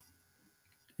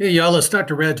Hey, y'all, it's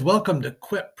Dr. Reds. Welcome to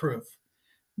Quit Proof.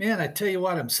 Man, I tell you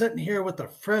what, I'm sitting here with a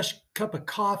fresh cup of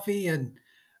coffee and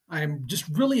I'm just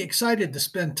really excited to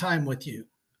spend time with you.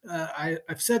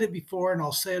 I've said it before and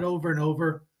I'll say it over and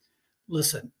over.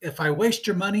 Listen, if I waste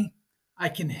your money, I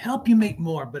can help you make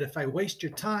more, but if I waste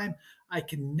your time, I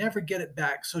can never get it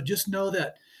back. So just know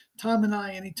that Tom and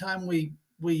I, anytime we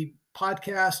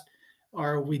podcast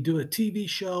or we do a TV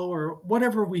show or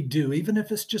whatever we do, even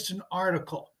if it's just an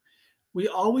article, we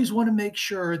always want to make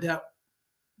sure that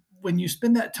when you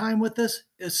spend that time with us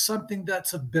is something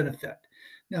that's of benefit.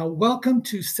 Now, welcome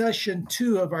to session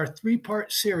 2 of our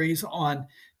 3-part series on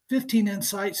 15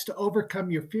 insights to overcome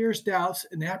your fears, doubts,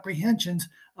 and apprehensions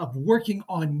of working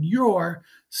on your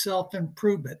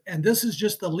self-improvement. And this is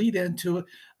just the lead into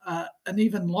an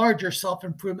even larger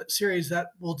self-improvement series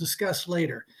that we'll discuss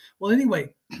later. Well,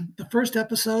 anyway, the first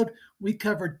episode, we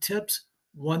covered tips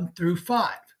 1 through 5.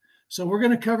 So we're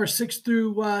going to cover 6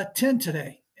 through 10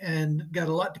 today and got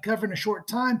a lot to cover in a short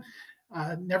time.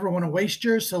 Never want to waste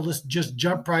yours, so let's just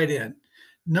jump right in.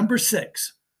 Number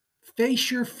 6,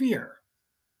 face your fear.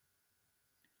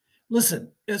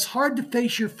 Listen, it's hard to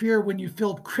face your fear when you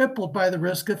feel crippled by the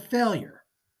risk of failure.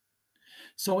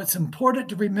 So it's important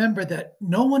to remember that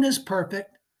no one is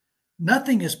perfect,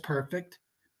 nothing is perfect,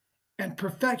 and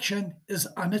perfection is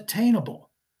unattainable.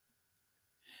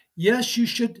 Yes, you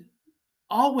should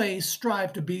always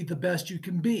strive to be the best you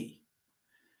can be.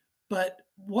 But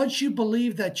once you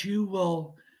believe that you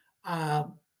will,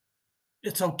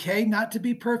 it's okay not to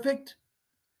be perfect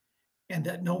and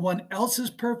that no one else is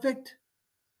perfect,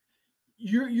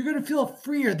 you're going to feel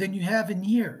freer than you have in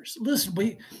years. Listen,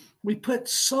 we put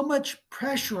so much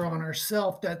pressure on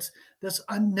ourselves that's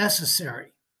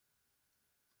unnecessary.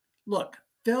 Look,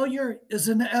 failure is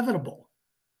inevitable,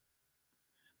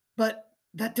 but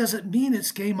that doesn't mean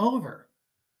it's game over.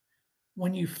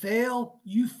 When you fail,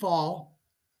 you fall,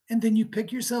 and then you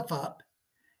pick yourself up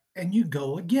and you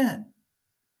go again.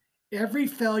 Every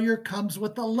failure comes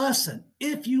with a lesson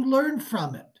if you learn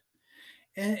from it.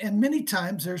 And many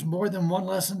times there's more than one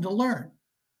lesson to learn.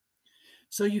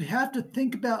 So you have to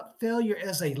think about failure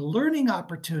as a learning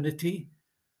opportunity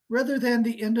rather than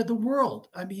the end of the world.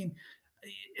 I mean,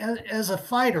 as a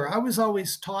fighter, I was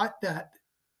always taught that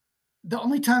the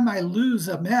only time I lose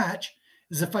a match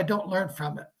is if I don't learn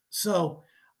from it. So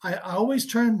I always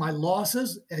turned my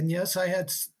losses, and yes, I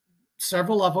had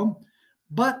several of them,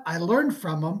 but I learned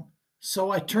from them.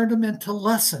 So I turned them into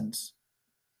lessons.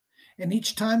 And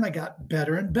each time I got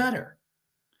better and better.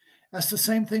 That's the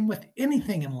same thing with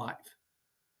anything in life.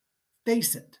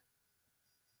 Face it,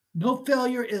 no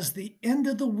failure is the end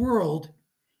of the world,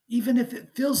 even if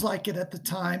it feels like it at the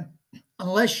time,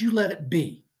 unless you let it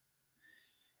be.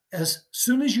 As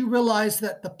soon as you realize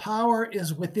that the power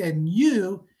is within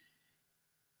you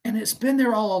and it's been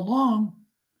there all along,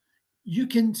 you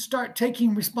can start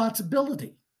taking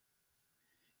responsibility.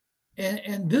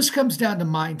 And this comes down to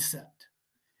mindset.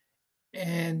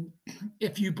 And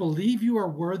if you believe you are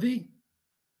worthy,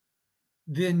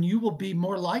 then you will be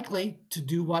more likely to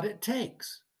do what it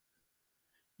takes.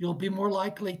 You'll be more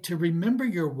likely to remember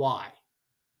your why.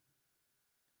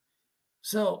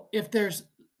 So if there's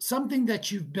something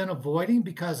that you've been avoiding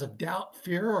because of doubt,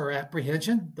 fear, or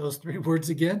apprehension, those 3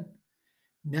 words again,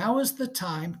 now is the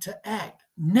time to act.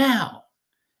 Now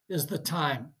is the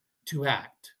time to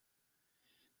act.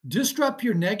 Disrupt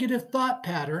your negative thought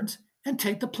patterns and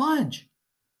take the plunge.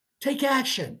 Take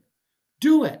action.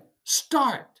 Do it.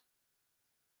 Start.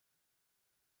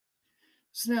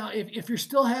 So now, if you're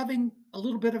still having a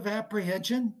little bit of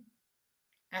apprehension,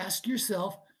 ask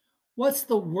yourself, what's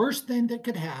the worst thing that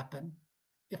could happen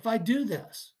if I do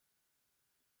this?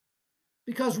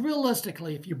 Because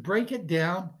realistically, if you break it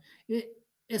down,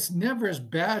 it's never as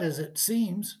bad as it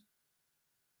seems.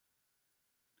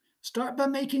 Start by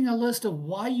making a list of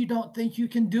why you don't think you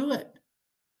can do it,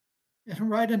 and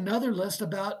write another list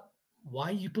about why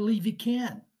you believe you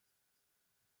can.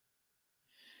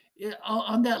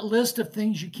 On that list of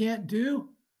things you can't do,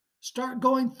 start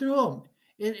going through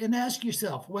them and ask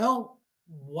yourself, well,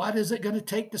 what is it going to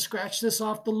take to scratch this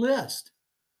off the list?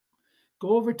 Go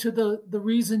over to the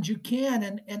reasons you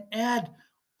can and add,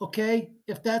 okay,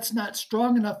 if that's not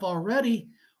strong enough already,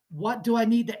 what do I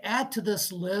need to add to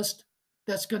this list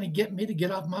that's going to get me to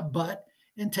get off my butt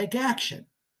and take action?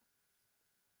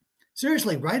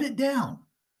 Seriously, write it down.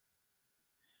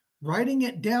 Writing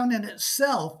it down in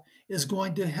itself is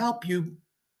going to help you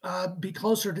be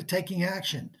closer to taking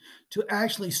action, to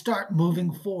actually start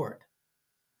moving forward.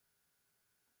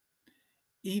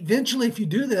 Eventually, if you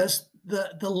do this,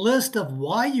 the list of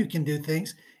why you can do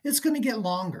things, it's going to get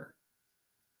longer.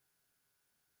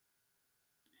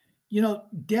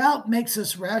 Doubt makes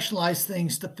us rationalize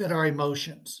things to fit our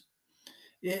emotions.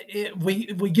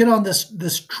 We get on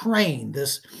this train,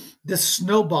 this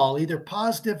snowball, either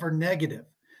positive or negative.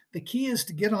 The key is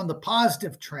to get on the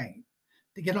positive train,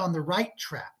 to get on the right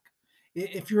track.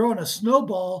 If you're on a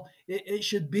snowball, it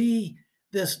should be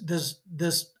this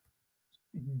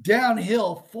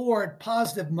downhill, forward,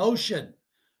 positive motion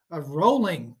of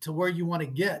rolling to where you want to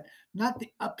get, not the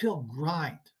uphill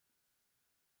grind.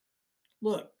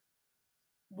 Look,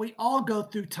 we all go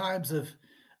through times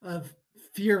of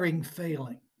fearing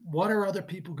failing. What are other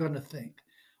people going to think?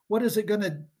 What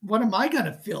am I going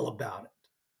to feel about it?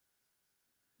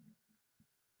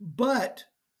 But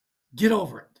get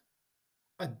over it.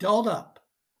 Adult up.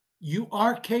 You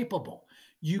are capable.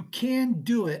 You can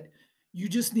do it. You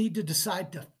just need to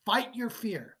decide to fight your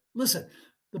fear. Listen,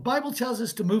 the Bible tells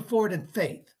us to move forward in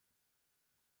faith.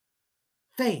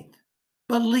 Faith.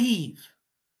 Believe.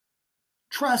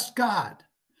 Trust God.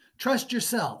 Trust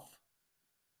yourself.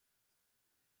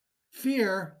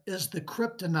 Fear is the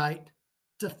kryptonite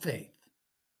to faith.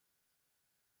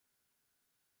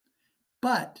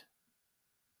 But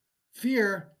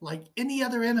fear, like any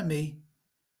other enemy,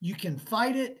 you can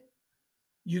fight it,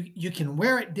 you can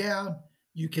wear it down,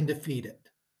 you can defeat it.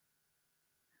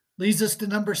 Leads us to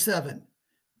number 7.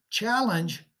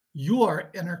 Challenge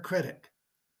your inner critic.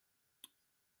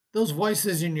 Those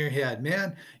voices in your head,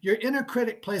 man, your inner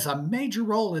critic plays a major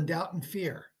role in doubt and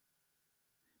fear.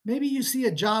 Maybe you see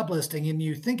a job listing and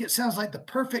you think it sounds like the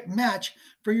perfect match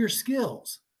for your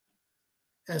skills.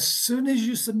 As soon as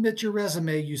you submit your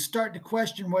resume, you start to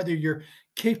question whether you're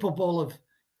capable of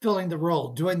filling the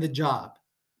role, doing the job.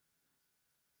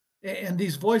 And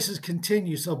these voices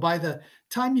continue. So by the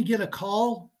time you get a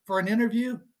call for an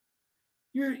interview,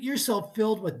 you're so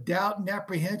filled with doubt and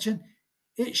apprehension,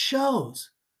 it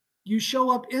shows. You show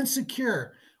up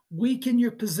insecure, weak in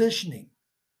your positioning,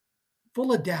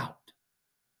 full of doubt.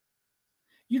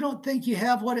 You don't think you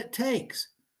have what it takes.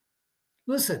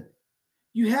 Listen,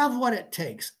 you have what it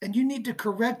takes, and you need to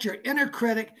correct your inner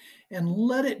critic and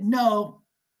let it know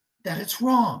that it's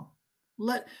wrong.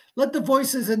 Let the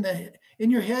voices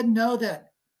in your head know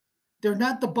that they're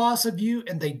not the boss of you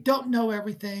and they don't know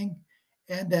everything,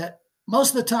 and that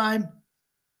most of the time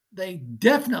they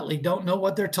definitely don't know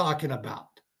what they're talking about.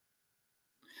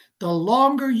 The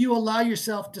longer you allow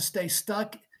yourself to stay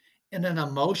stuck in an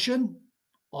emotion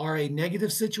or a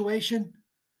negative situation,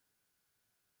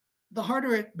 the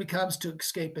harder it becomes to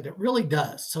escape it. It really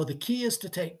does. So the key is to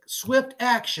take swift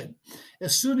action.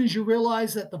 As soon as you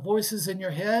realize that the voices in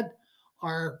your head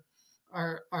are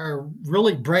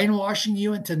really brainwashing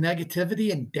you into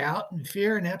negativity and doubt and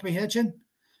fear and apprehension,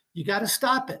 you got to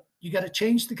stop it. You got to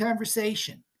change the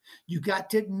conversation. You got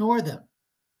to ignore them.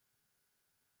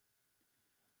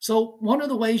 So one of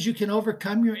the ways you can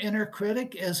overcome your inner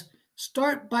critic is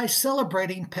start by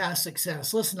celebrating past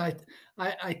success. Listen,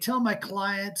 I tell my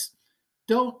clients,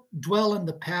 don't dwell in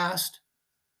the past.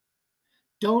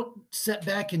 Don't sit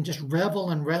back and just revel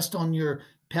and rest on your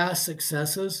past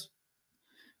successes.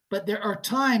 But there are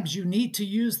times you need to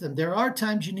use them. There are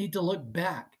times you need to look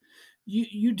back.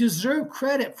 You deserve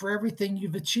credit for everything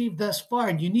you've achieved thus far,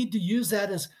 and you need to use that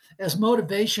as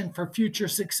motivation for future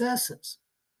successes.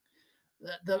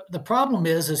 The problem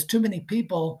is too many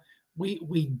people,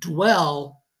 we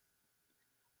dwell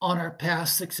on our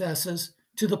past successes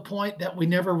to the point that we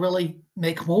never really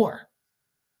make more.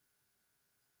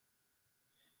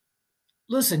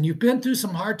 Listen, you've been through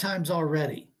some hard times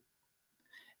already.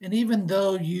 And even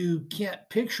though you can't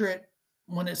picture it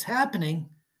when it's happening,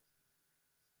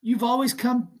 you've always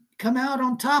come out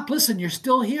on top. Listen, you're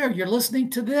still here. You're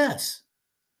listening to this.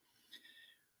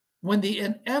 When the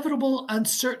inevitable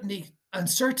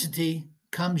uncertainty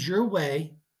comes your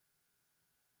way,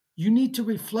 you need to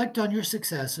reflect on your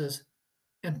successes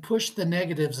and push the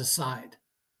negatives aside.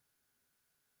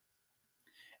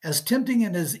 As tempting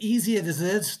and as easy as it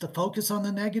is to focus on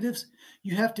the negatives,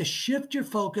 you have to shift your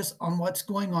focus on what's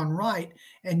going on right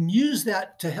and use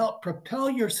that to help propel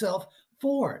yourself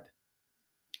forward.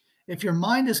 If your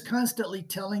mind is constantly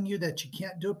telling you that you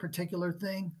can't do a particular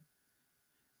thing,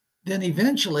 then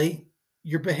eventually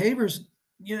your behavior's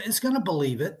it's going to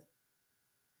believe it.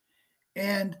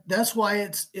 And that's why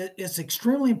it's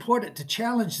extremely important to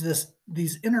challenge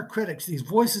these inner critics, these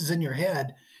voices in your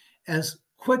head, as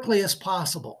quickly as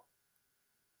possible.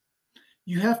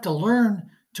 You have to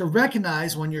learn to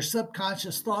recognize when your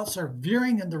subconscious thoughts are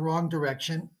veering in the wrong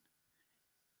direction,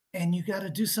 and you got to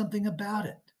do something about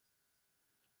it.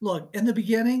 Look, in the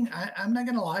beginning, I'm not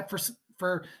going to lie,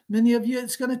 for many of you,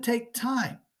 it's going to take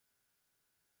time.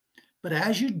 But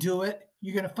as you do it,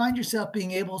 you're going to find yourself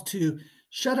being able to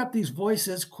Shut up these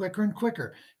voices quicker and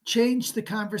quicker. Change the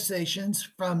conversations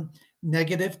from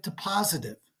negative to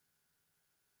positive.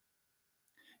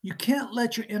 You can't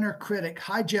let your inner critic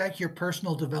hijack your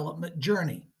personal development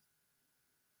journey.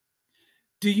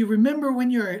 Do you remember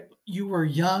when you were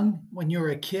young, when you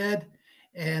were a kid,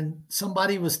 and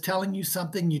somebody was telling you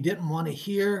something you didn't want to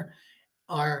hear,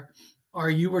 or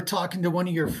you were talking to one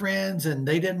of your friends and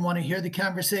they didn't want to hear the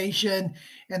conversation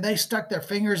and they stuck their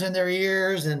fingers in their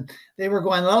ears and they were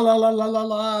going la la la la la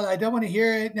la, I don't want to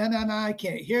hear it, no no no, I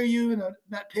can't hear you, and I'm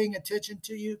not paying attention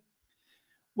to you.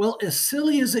 Well, as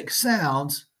silly as it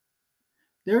sounds,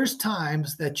 there's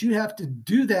times that you have to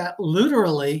do that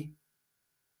literally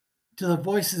to the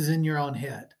voices in your own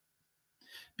head.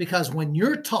 Because when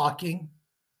you're talking,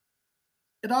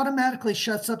 it automatically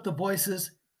shuts up the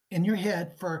voices in your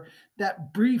head for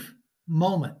that brief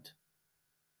moment.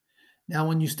 Now,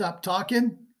 when you stop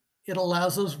talking, it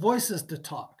allows those voices to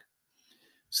talk.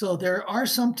 So there are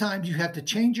some times you have to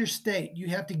change your state. You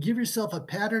have to give yourself a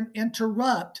pattern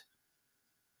interrupt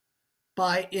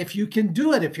by, if you can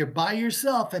do it, if you're by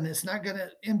yourself and it's not going to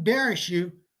embarrass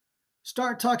you,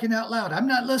 start talking out loud. I'm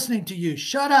not listening to you.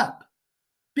 Shut up.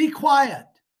 Be quiet.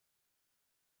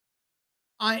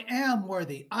 I am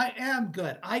worthy. I am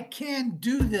good. I can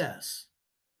do this.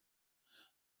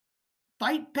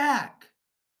 Fight back.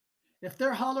 If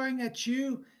they're hollering at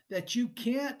you that you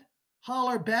can't,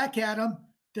 holler back at them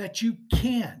that you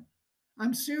can.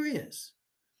 I'm serious.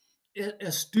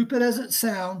 As stupid as it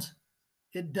sounds,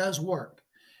 it does work.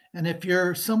 And if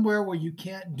you're somewhere where you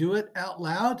can't do it out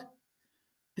loud,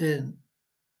 then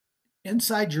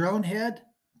inside your own head,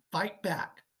 fight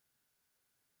back.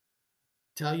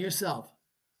 Tell yourself,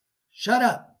 shut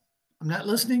up. I'm not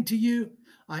listening to you.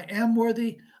 I am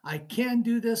worthy. I can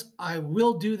do this. I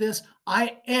will do this.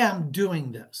 I am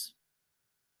doing this.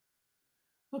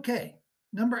 Okay,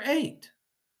 number 8.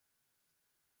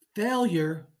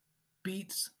 Failure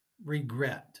beats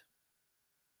regret.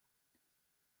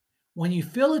 When you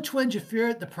feel a twinge of fear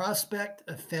at the prospect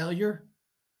of failure,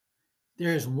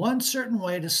 there is one certain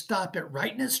way to stop it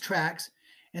right in its tracks,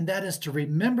 and that is to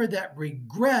remember that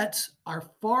regrets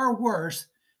are far worse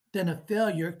than a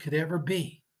failure could ever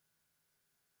be.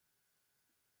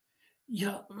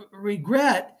 Yeah,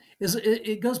 regret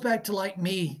it goes back to like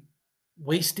me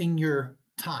wasting your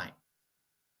time.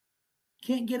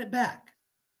 Can't get it back.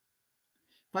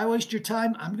 If I waste your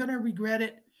time, I'm going to regret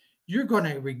it. You're going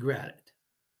to regret it.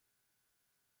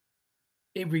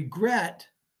 A regret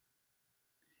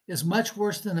is much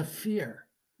worse than a fear,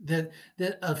 than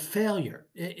a failure.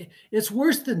 It's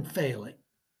worse than failing.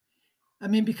 I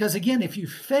mean, because again, if you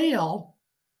fail,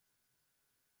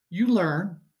 you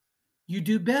learn, you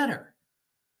do better.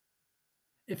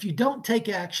 If you don't take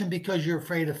action because you're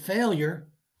afraid of failure,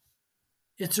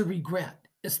 it's a regret.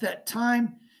 It's that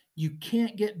time you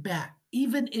can't get back.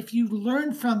 Even if you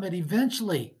learn from it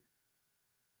eventually,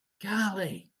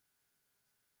 golly,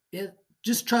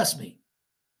 just trust me.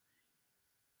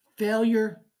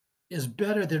 Failure is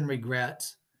better than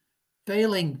regrets.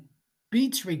 Failing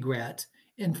beats regrets,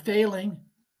 and failing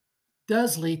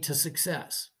does lead to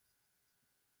success.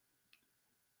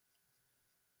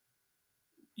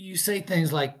 You say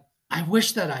things like, I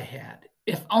wish that I had,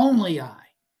 if only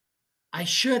I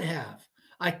should have,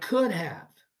 I could have.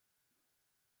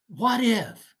 What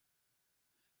if?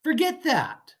 Forget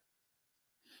that.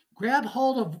 Grab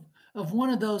hold of one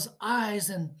of those I's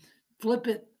and flip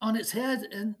it on its head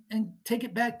and take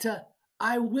it back to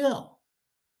I will.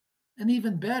 And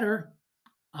even better,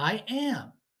 I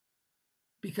am.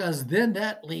 Because then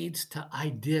that leads to I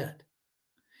did.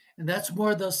 And that's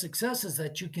more of those successes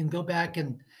that you can go back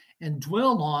and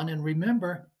dwell on and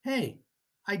remember, hey,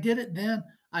 I did it then,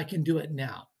 I can do it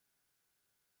now.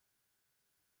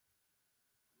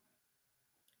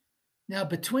 Now,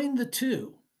 between the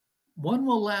two, one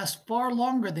will last far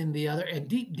longer than the other, and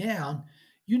deep down,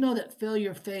 you know that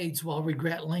failure fades while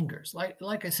regret lingers.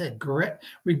 Like I said,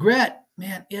 regret,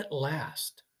 man, it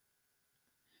lasts.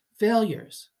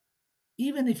 Failures,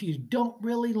 even if you don't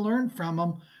really learn from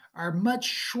them, are much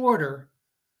shorter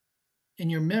in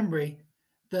your memory.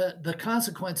 The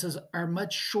consequences are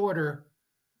much shorter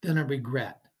than a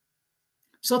regret.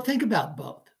 So think about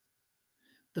both.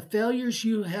 The failures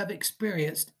you have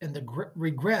experienced and the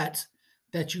regrets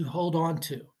that you hold on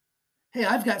to. Hey,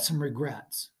 I've got some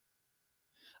regrets.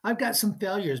 I've got some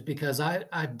failures because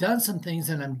I've done some things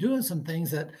and I'm doing some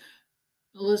things that,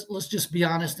 let's just be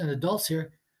honest and adults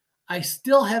here, I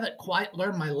still haven't quite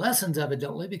learned my lessons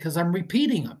evidently because I'm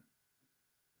repeating them.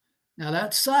 Now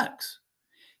that sucks.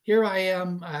 Here I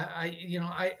am.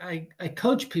 I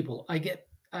coach people. I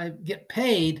get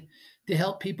paid to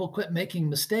help people quit making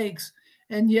mistakes,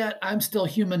 And yet I'm still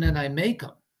human and I make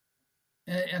them.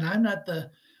 And I'm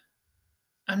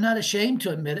not ashamed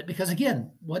to admit it because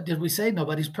again, what did we say?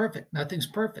 Nobody's perfect. Nothing's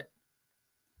perfect.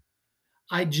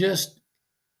 I just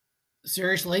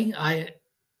seriously, I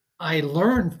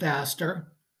learn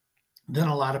faster than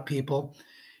a lot of people,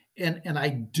 and I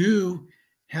do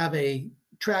have a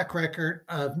track record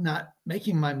of not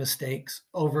making my mistakes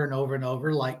over and over and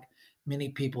over like many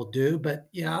people do. But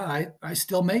yeah, I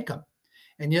still make them,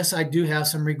 and yes, I do have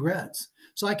some regrets.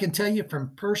 So I can tell you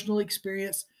from personal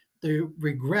experience, the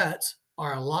regrets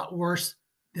are a lot worse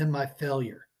than my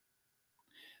failure.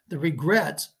 The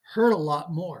regrets hurt a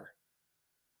lot more.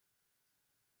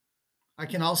 I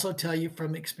can also tell you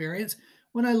from experience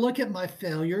when I look at my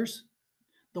failures,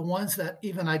 the ones that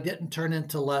even I didn't turn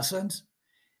into lessons,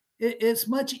 it's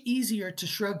much easier to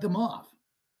shrug them off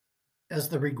as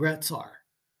the regrets are.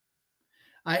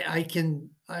 I can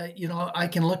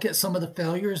look at some of the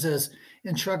failures as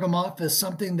and shrug them off as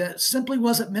something that simply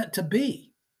wasn't meant to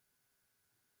be.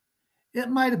 It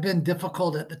might have been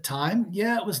difficult at the time.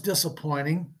 Yeah, it was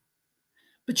disappointing.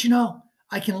 But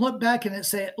I can look back and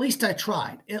say, at least I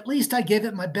tried. At least I gave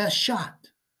it my best shot.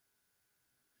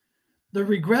 The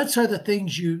regrets are the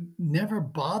things you never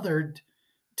bothered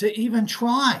to even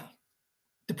try,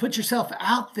 to put yourself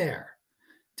out there,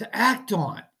 to act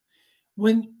on.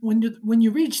 When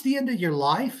you reach the end of your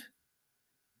life,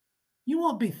 you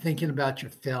won't be thinking about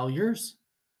your failures,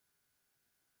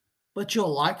 but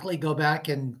you'll likely go back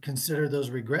and consider those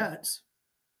regrets.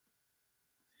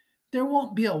 There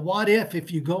won't be a what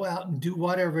if you go out and do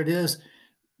whatever it is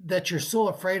that you're so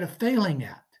afraid of failing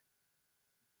at.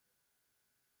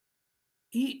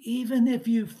 Even if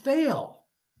you fail,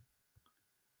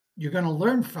 you're going to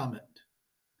learn from it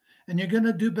and you're going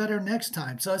to do better next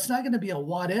time. So it's not going to be a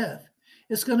what if,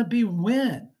 it's going to be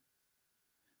when.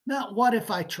 Not what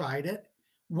if I tried it,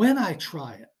 when I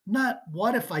try it. Not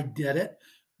what if I did it,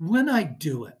 when I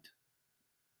do it.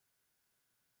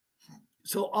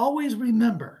 So always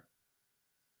remember,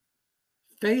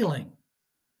 failing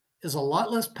is a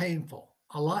lot less painful,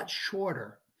 a lot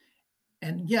shorter,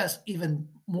 and yes, even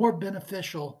more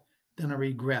beneficial than a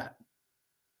regret.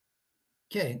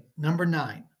 Okay, number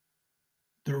 9,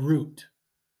 the root.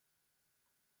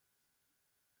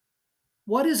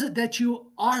 What is it that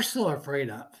you are so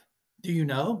afraid of? Do you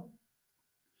know?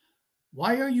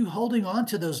 Why are you holding on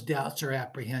to those doubts or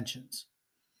apprehensions?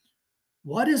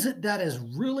 What is it that is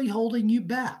really holding you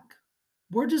back?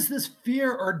 Where does this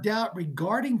fear or doubt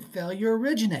regarding failure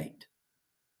originate?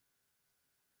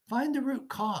 Find the root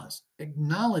cause,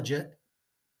 acknowledge it,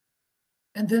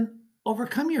 and then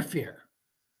overcome your fear.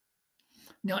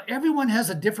 Now, everyone has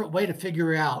a different way to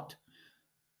figure out,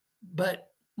 but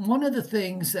one of the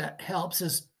things that helps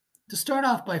is to start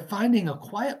off by finding a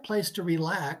quiet place to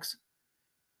relax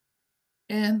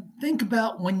and think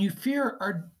about when you fear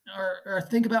or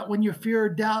think about when your fear or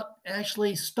doubt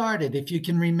actually started, if you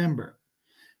can remember.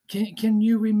 Can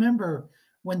you remember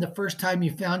when the first time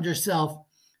you found yourself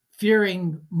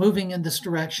fearing moving in this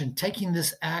direction, taking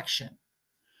this action,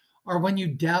 or when you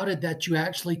doubted that you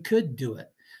actually could do it?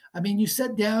 I mean, you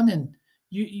sat down and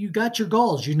you got your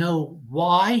goals. You know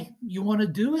why you want to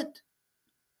do it,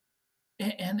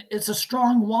 and it's a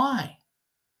strong why.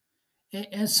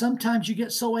 And sometimes you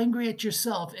get so angry at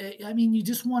yourself. I mean, you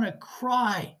just want to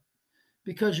cry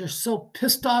because you're so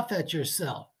pissed off at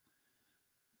yourself.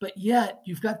 But yet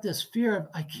you've got this fear of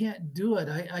I can't do it.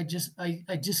 I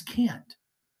just can't.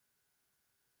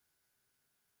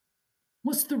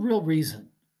 What's the real reason?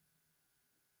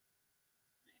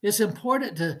 It's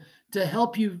important to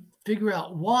help you figure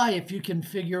out why, if you can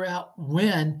figure out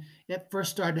when it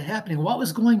first started happening. What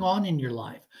was going on in your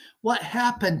life? What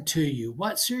happened to you?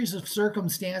 What series of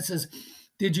circumstances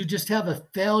did you just have a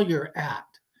failure at?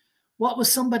 What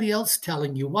was somebody else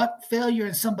telling you? What failure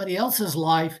in somebody else's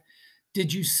life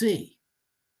did you see?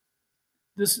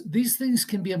 These things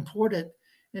can be important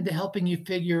into helping you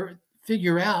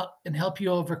figure out and help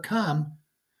you overcome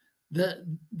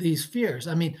these fears.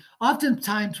 I mean,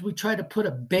 oftentimes we try to put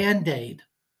a Band-Aid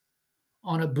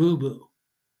on a boo-boo.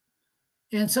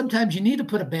 And sometimes you need to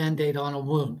put a Band-Aid on a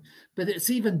wound, but it's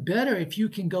even better if you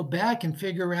can go back and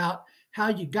figure out how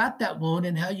you got that wound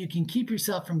and how you can keep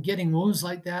yourself from getting wounds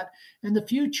like that in the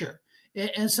future.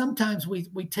 And sometimes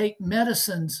we take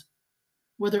medicines,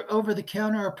 whether over the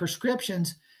counter or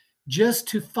prescriptions, just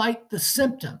to fight the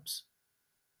symptoms.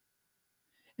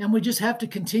 And we just have to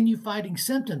continue fighting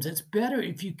symptoms. It's better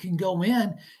if you can go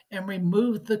in and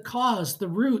remove the cause, the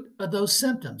root of those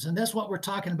symptoms. And that's what we're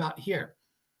talking about here.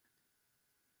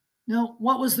 Now,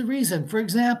 what was the reason? For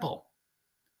example,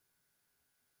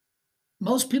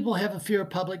 most people have a fear of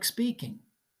public speaking.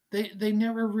 They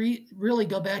never really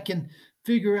go back and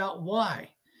figure out why.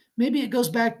 Maybe it goes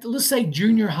back to, let's say,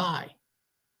 junior high,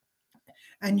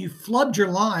 and you flubbed your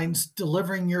lines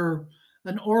delivering your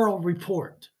an oral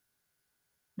report.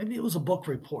 Maybe it was a book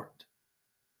report.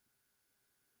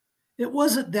 It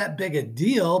wasn't that big a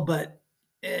deal, but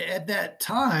at that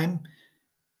time,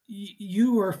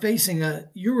 you were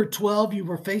 12, you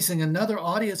were facing another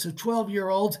audience of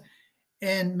 12-year-olds,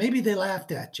 and maybe they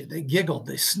laughed at you, they giggled,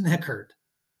 they snickered,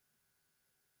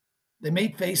 they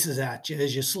made faces at you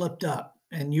as you slipped up,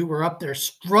 and you were up there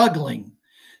struggling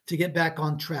to get back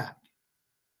on track.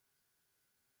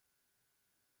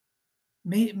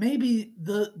 Maybe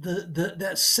the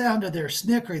that sound of their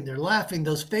snickering, their laughing,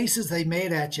 those faces they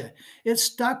made at you, it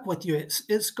stuck with you.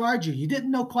 It scarred you. You didn't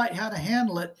know quite how to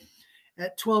handle it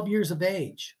at 12 years of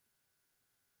age.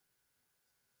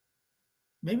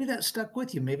 Maybe that stuck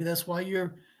with you. Maybe that's why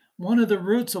you're one of the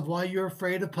roots of why you're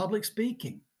afraid of public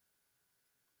speaking.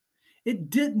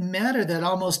 It didn't matter that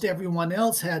almost everyone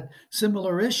else had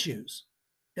similar issues.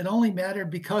 It only mattered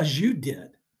because you did.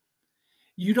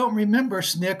 You don't remember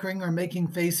snickering or making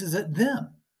faces at them.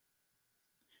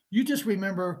 You just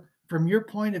remember from your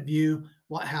point of view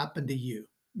what happened to you.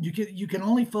 You can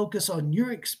only focus on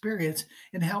your experience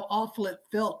and how awful it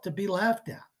felt to be laughed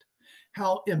at,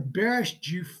 how embarrassed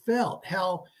you felt,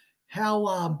 how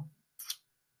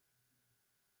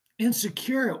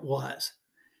insecure it was,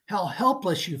 how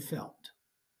helpless you felt.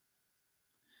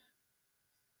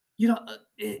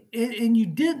 And you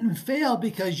didn't fail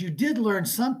because you did learn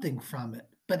something from it.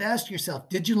 But ask yourself,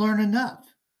 did you learn enough?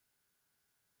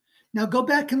 Now go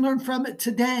back and learn from it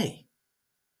today.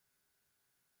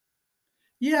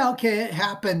 Yeah, okay, it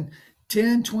happened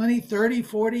 10, 20, 30,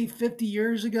 40, 50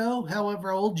 years ago,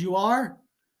 however old you are.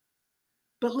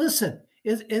 But listen,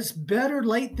 it's better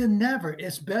late than never.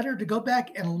 It's better to go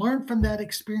back and learn from that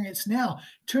experience now.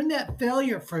 Turn that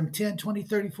failure from 10, 20,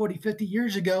 30, 40, 50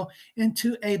 years ago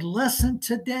into a lesson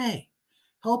today.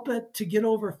 Help it to get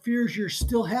over fears you're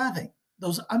still having,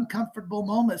 those uncomfortable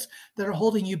moments that are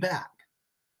holding you back.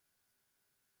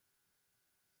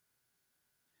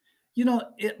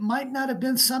 It might not have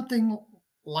been something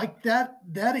like that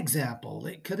example.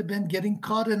 It could have been getting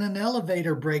caught in an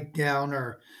elevator breakdown,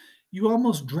 or you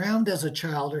almost drowned as a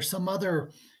child, or some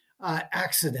other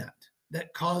accident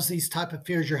that caused these type of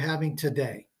fears you're having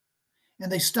today,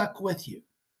 and they stuck with you.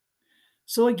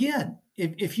 So again,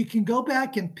 if you can go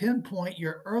back and pinpoint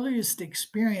your earliest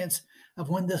experience of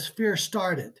when this fear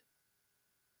started,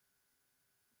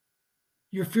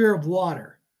 your fear of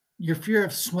water, your fear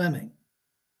of swimming,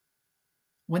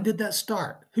 when did that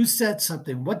start? Who said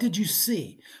something? What did you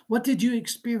see? What did you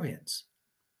experience?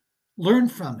 Learn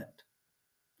from it.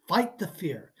 Fight the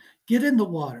fear. Get in the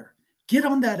water. Get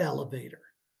on that elevator.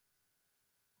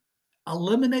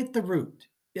 Eliminate the root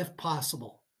if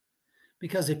possible.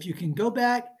 Because if you can go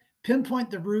back, pinpoint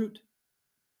the root,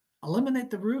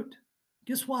 eliminate the root,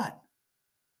 guess what?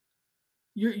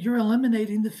 You're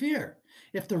eliminating the fear.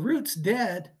 If the root's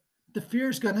dead, the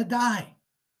fear's going to die.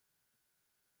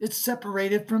 It's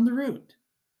separated from the root,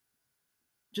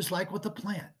 just like with a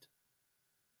plant.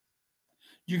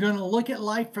 You're going to look at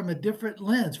life from a different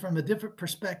lens, from a different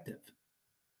perspective.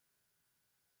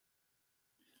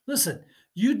 Listen,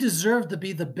 you deserve to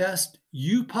be the best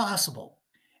you possible,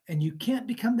 and you can't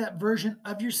become that version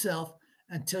of yourself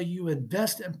until you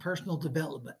invest in personal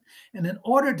development. And in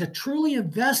order to truly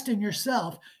invest in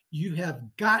yourself, you have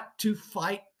got to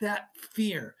fight that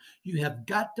fear. You have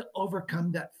got to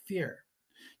overcome that fear.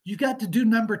 You got to do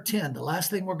number 10, the last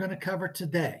thing we're going to cover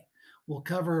today. We'll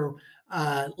cover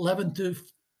 11 through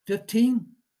 15,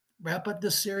 wrap up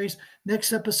this series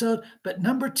next episode. But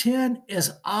number 10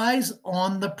 is eyes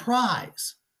on the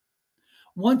prize.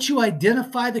 Once you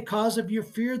identify the cause of your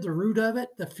fear, the root of it,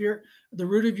 the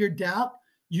root of your doubt,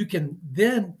 you can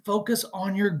then focus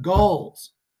on your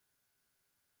goals.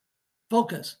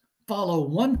 Focus. Follow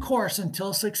one course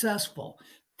until successful.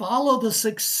 Follow the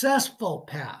successful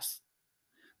path,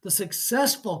 the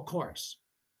successful course.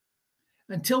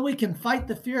 Until we can fight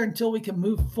the fear, until we can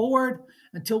move forward,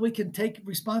 until we can take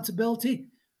responsibility,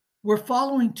 we're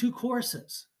following two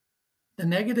courses, the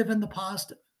negative and the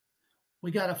positive.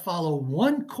 We got to follow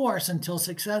one course until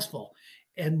successful.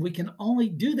 And we can only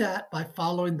do that by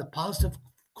following the positive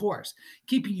course,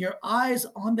 keeping your eyes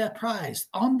on that prize,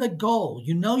 on the goal.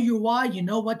 You know your why, you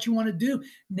know what you want to do.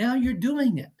 Now you're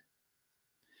doing it.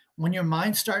 When your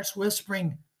mind starts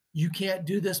whispering, you can't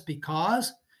do this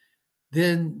because,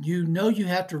 then you know you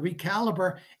have to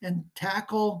recalibrate and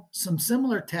tackle some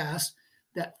similar tasks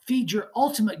that feed your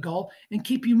ultimate goal and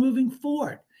keep you moving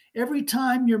forward. Every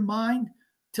time your mind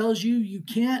tells you you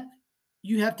can't,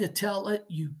 you have to tell it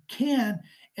you can.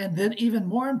 And then, even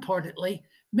more importantly,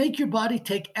 make your body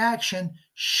take action,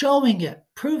 showing it,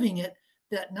 proving it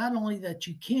that not only that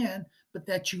you can, but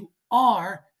that you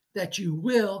are, that you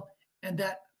will, and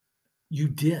that you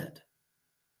did.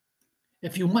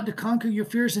 If you want to conquer your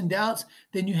fears and doubts,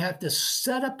 then you have to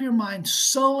set up your mind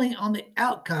solely on the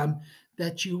outcome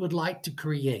that you would like to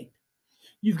create.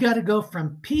 You've got to go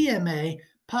from PMA,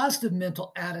 positive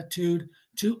mental attitude,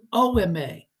 to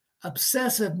OMA,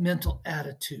 obsessive mental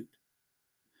attitude.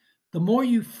 The more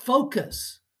you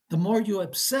focus, the more you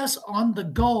obsess on the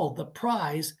goal, the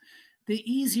prize, the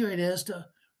easier it is to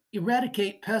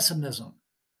eradicate pessimism.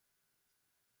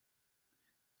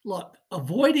 Look,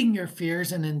 avoiding your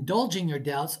fears and indulging your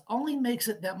doubts only makes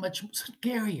it that much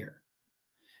scarier.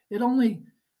 It only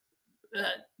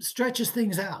stretches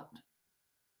things out.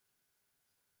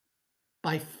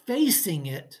 By facing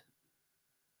it,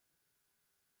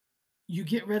 you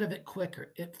get rid of it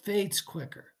quicker. It fades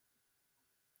quicker.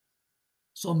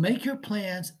 So make your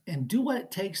plans and do what it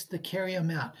takes to carry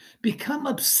them out. Become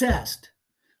obsessed.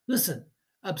 Listen,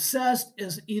 obsessed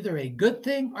is either a good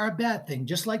thing or a bad thing,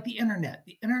 just like the internet.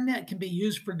 The internet can be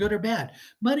used for good or bad.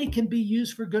 Money can be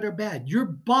used for good or bad. Your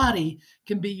body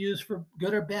can be used for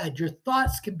good or bad. Your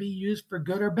thoughts can be used for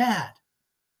good or bad.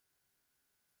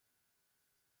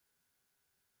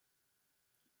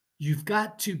 You've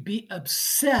got to be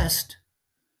obsessed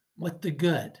with the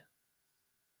good.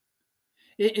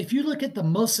 If you look at the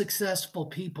most successful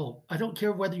people, I don't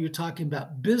care whether you're talking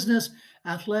about business,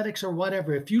 athletics, or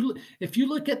whatever. If you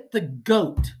look at the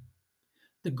GOAT,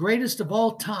 the greatest of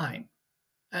all time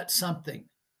at something,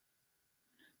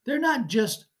 they're not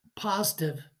just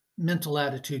positive mental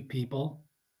attitude people.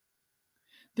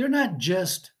 They're not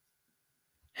just,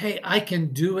 hey, I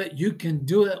can do it, you can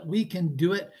do it, we can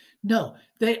do it. No,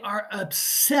 they are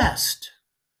obsessed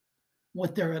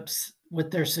with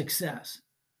their success.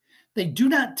 They do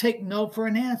not take no for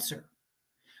an answer.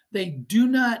 They do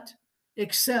not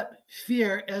accept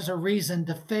fear as a reason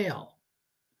to fail.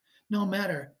 No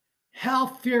matter how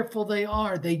fearful they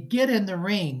are, they get in the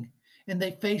ring and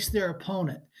they face their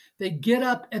opponent. They get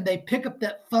up and they pick up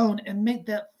that phone and make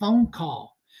that phone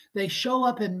call. They show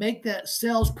up and make that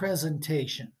sales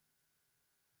presentation.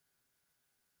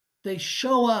 They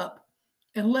show up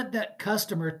and let that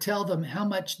customer tell them how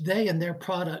much they and their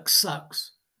product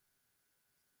sucks.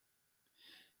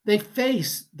 They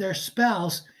face their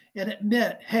spouse and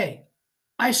admit, hey,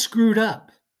 I screwed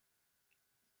up.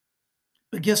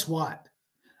 But guess what?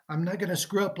 I'm not going to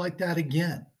screw up like that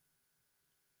again.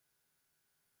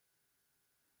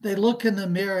 They look in the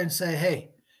mirror and say,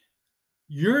 hey,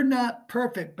 you're not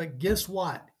perfect, but guess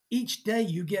what? Each day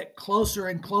you get closer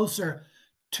and closer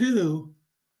to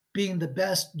being the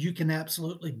best you can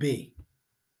absolutely be.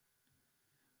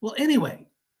 Well, anyway,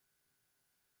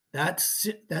 that's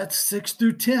 6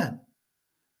 through 10.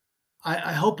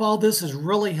 I hope all this is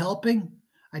really helping.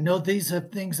 I know these are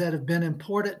things that have been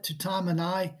important to Tom and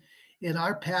I in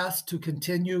our paths to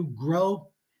continue, grow,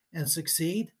 and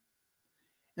succeed.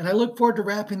 And I look forward to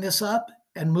wrapping this up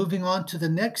and moving on to the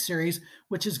next series,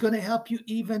 which is going to help you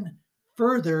even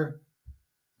further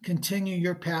continue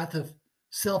your path of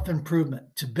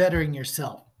self-improvement to bettering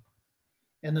yourself.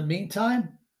 In the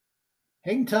meantime,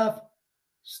 hang tough,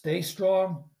 stay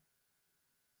strong,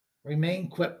 remain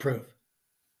quit proof.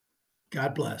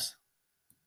 God bless.